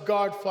purpose of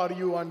God for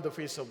you on the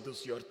face of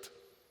this earth.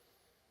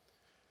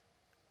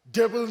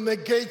 Devil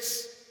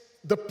negates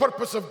the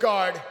purpose of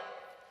God.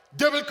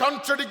 Devil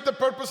contradicts the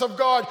purpose of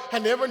God,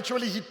 and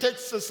eventually he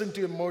takes us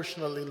into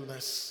emotional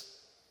illness.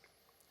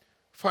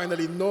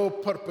 Finally, no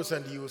purpose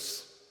and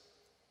use.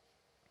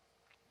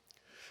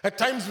 At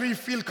times we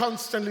feel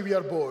constantly we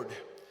are bored.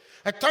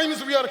 At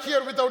times we are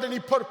here without any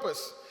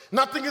purpose.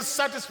 Nothing is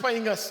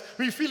satisfying us.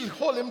 We feel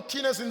whole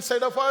emptiness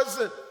inside of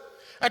us.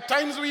 At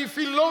times we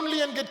feel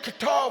lonely and get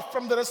cut off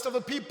from the rest of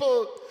the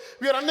people.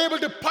 We are unable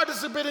to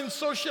participate in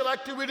social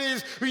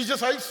activities. We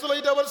just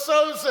isolate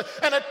ourselves.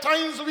 And at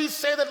times we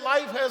say that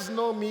life has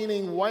no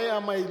meaning. Why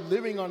am I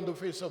living on the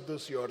face of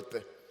this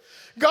earth?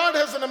 God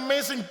has an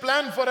amazing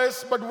plan for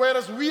us, but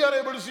whereas we are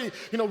able to see,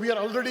 we are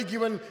already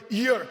given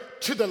ear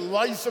to the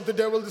lies of the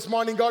devil this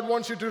morning. God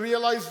wants you to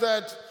realize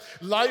that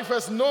life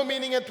has no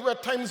meaning. At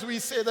times we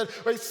say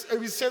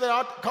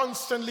that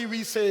constantly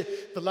we say,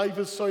 the life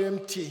is so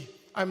empty.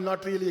 I'm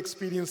not really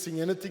experiencing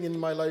anything in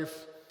my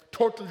life.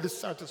 Total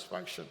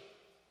dissatisfaction.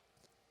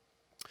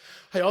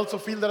 I also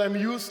feel that I'm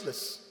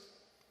useless.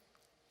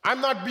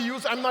 I'm not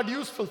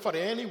useful for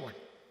anyone.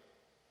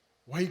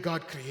 Why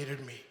God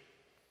created me?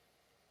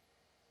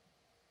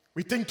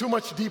 We think too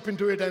much deep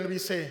into it and we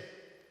say,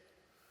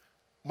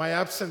 my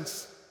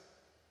absence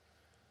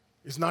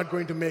is not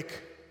going to make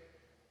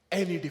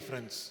any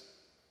difference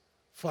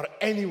for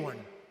anyone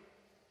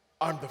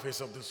on the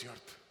face of this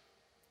earth.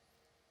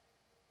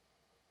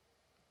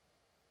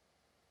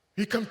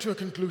 We come to a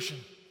conclusion.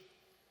 You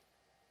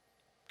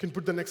can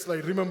put the next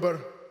slide. Remember,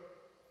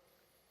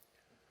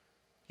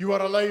 you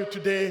are alive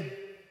today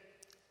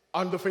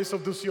on the face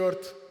of this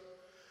earth,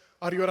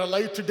 or you are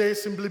alive today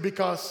simply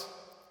because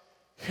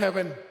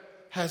heaven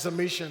has a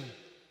mission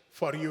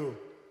for you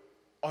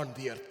on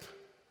the earth.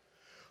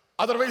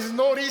 Otherwise, there's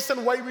no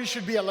reason why we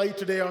should be alive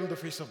today on the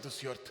face of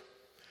this earth.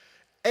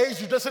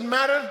 Age doesn't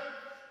matter.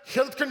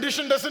 Health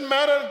condition doesn't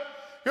matter.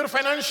 Your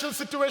financial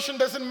situation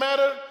doesn't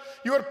matter.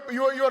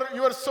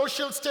 Your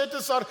social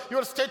status or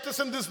your status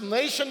in this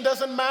nation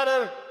doesn't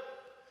matter.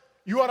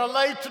 You are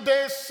alive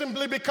today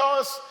simply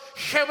because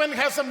heaven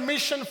has a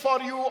mission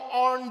for you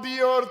on the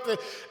earth.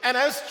 And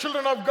as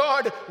children of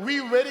God, we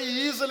very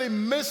easily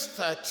miss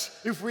that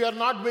if we are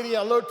not very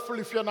alertful,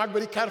 if we are not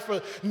very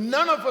careful.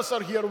 None of us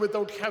are here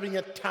without having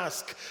a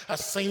task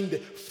assigned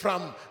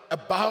from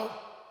above.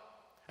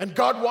 And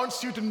God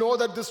wants you to know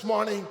that this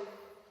morning.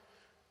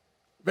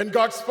 When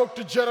God spoke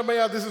to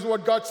Jeremiah, this is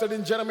what God said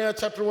in Jeremiah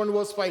chapter 1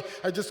 verse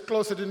 5. I just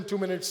close it in 2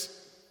 minutes.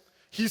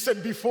 He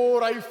said,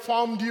 before I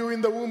formed you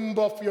in the womb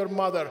of your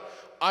mother,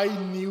 I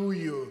knew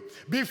you.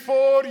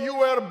 Before you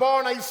were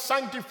born, I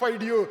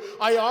sanctified you.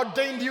 I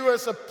ordained you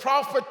as a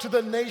prophet to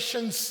the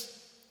nations.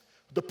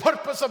 The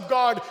purpose of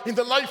God in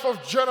the life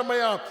of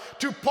Jeremiah.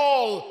 To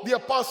Paul, the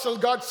apostle,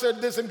 God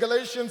said this in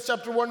Galatians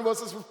chapter 1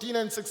 verses 15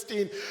 and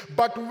 16.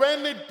 But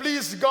when it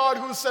pleased God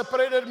who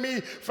separated me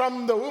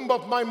from the womb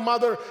of my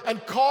mother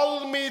and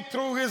called me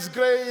through his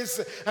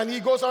grace. And he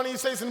goes on, he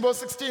says in verse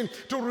 16,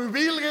 to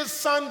reveal his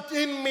son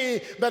in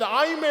me that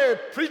I may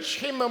preach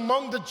him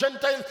among the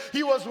Gentiles.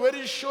 He was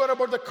very sure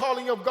about the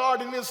calling of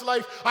God in his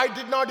life. I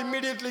did not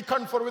immediately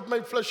confer with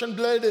my flesh and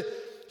blood.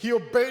 He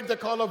obeyed the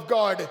call of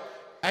God.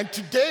 And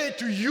today,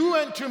 to you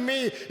and to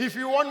me, if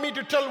you want me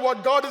to tell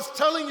what God is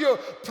telling you,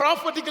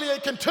 prophetically, I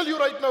can tell you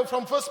right now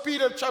from 1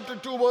 Peter chapter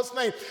 2, verse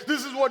 9.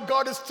 This is what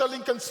God is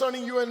telling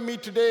concerning you and me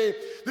today.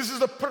 This is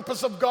the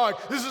purpose of God.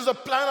 This is the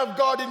plan of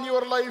God in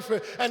your life.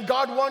 And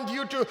God wants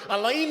you to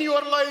align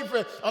your life,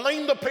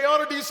 align the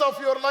priorities of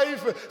your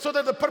life, so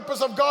that the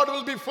purpose of God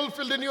will be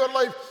fulfilled in your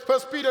life. 1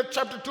 Peter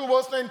chapter 2,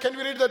 verse 9. Can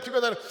we read that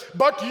together?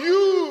 But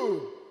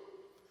you,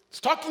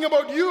 it's talking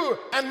about you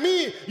and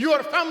me,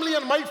 your family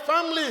and my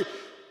family.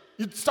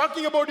 It's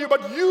talking about you,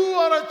 but you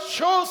are a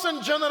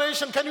chosen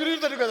generation. Can you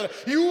read that together?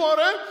 You are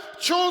a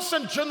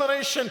chosen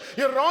generation,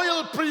 a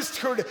royal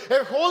priesthood,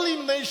 a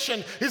holy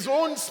nation, his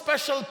own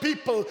special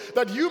people,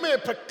 that you may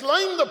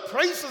proclaim the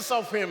praises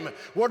of him.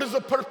 What is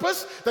the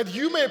purpose? That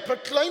you may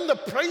proclaim the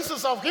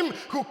praises of him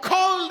who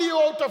called you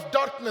out of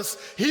darkness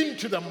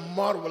into the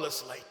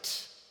marvelous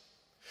light.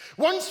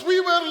 Once we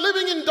were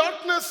living in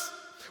darkness,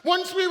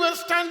 once we were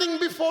standing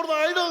before the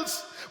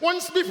idols,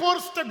 once before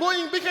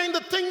going behind the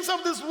things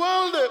of this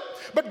world,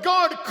 but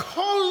God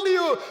called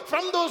you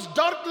from those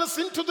darkness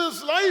into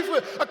this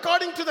life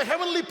according to the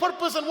heavenly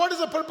purpose. And what is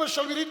the purpose?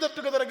 Shall we read that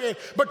together again?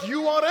 But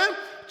you are a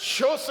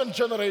chosen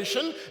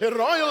generation, a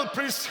royal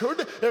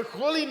priesthood, a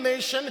holy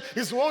nation,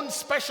 his own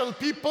special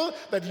people,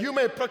 that you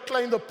may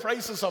proclaim the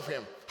praises of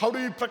him. How do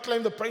you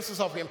proclaim the praises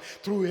of him?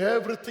 Through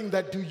everything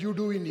that you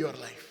do in your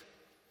life.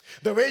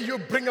 The way you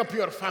bring up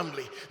your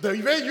family, the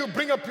way you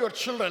bring up your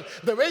children,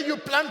 the way you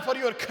plan for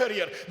your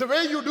career, the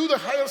way you do the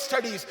higher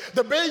studies,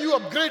 the way you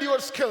upgrade your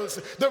skills,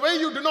 the way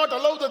you do not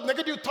allow the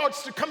negative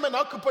thoughts to come and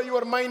occupy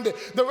your mind,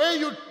 the way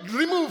you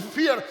remove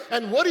fear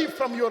and worry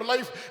from your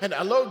life and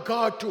allow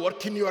God to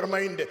work in your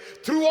mind.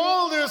 Through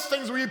all these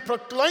things, we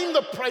proclaim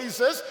the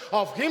praises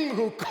of him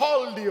who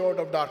called you out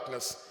of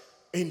darkness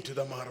into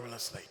the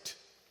marvelous light.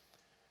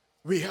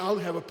 We all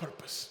have a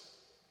purpose.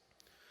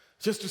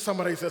 Just to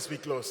summarize as we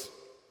close.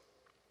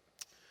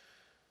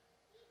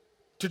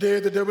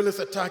 Today, the devil is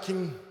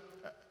attacking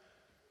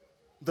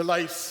the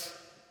lives.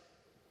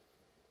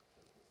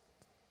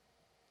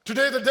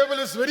 Today, the devil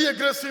is very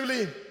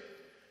aggressively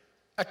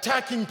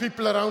attacking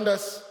people around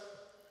us.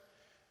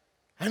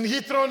 And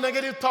he throws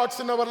negative thoughts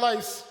in our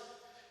lives.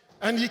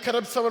 And he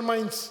corrupts our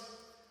minds.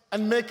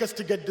 and make us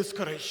to get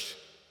discouraged.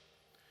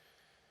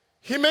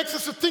 He makes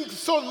us to think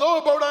so low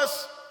about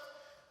us,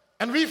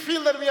 and we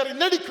feel that we are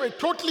inadequate,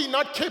 totally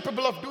not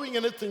capable of doing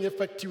anything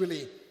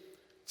effectively.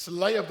 It's a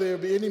lie of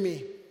the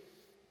enemy.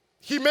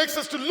 He makes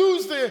us to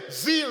lose the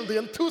zeal, the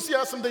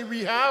enthusiasm that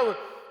we have.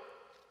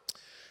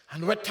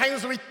 And at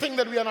times we think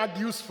that we are not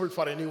useful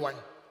for anyone.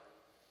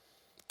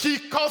 He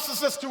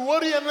causes us to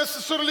worry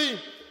unnecessarily,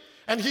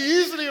 and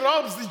he easily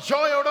robs the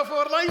joy out of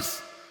our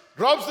lives,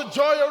 robs the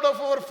joy out of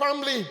our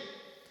family.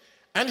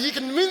 And he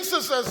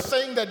convinces us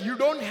saying that you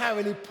don't have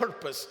any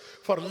purpose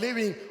for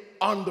living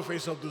on the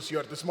face of this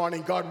earth. This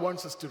morning, God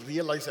wants us to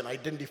realize and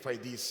identify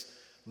these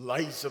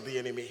lies of the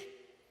enemy.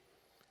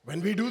 When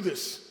we do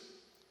this,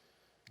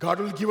 God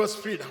will give us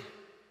freedom.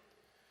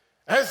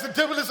 As the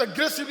devil is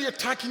aggressively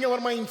attacking our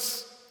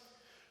minds,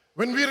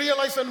 when we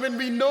realize and when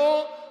we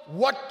know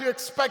what to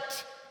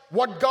expect,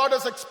 what God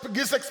is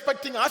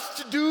expecting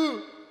us to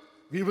do,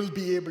 we will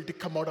be able to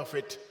come out of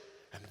it.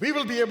 And we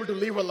will be able to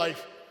live a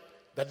life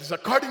that is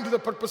according to the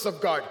purpose of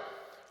God,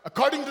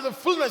 according to the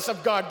fullness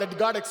of God that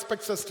God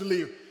expects us to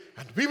live.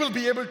 And we will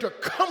be able to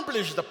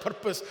accomplish the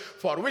purpose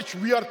for which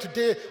we are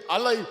today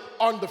alive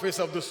on the face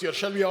of this earth.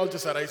 Shall we all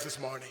just arise this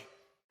morning?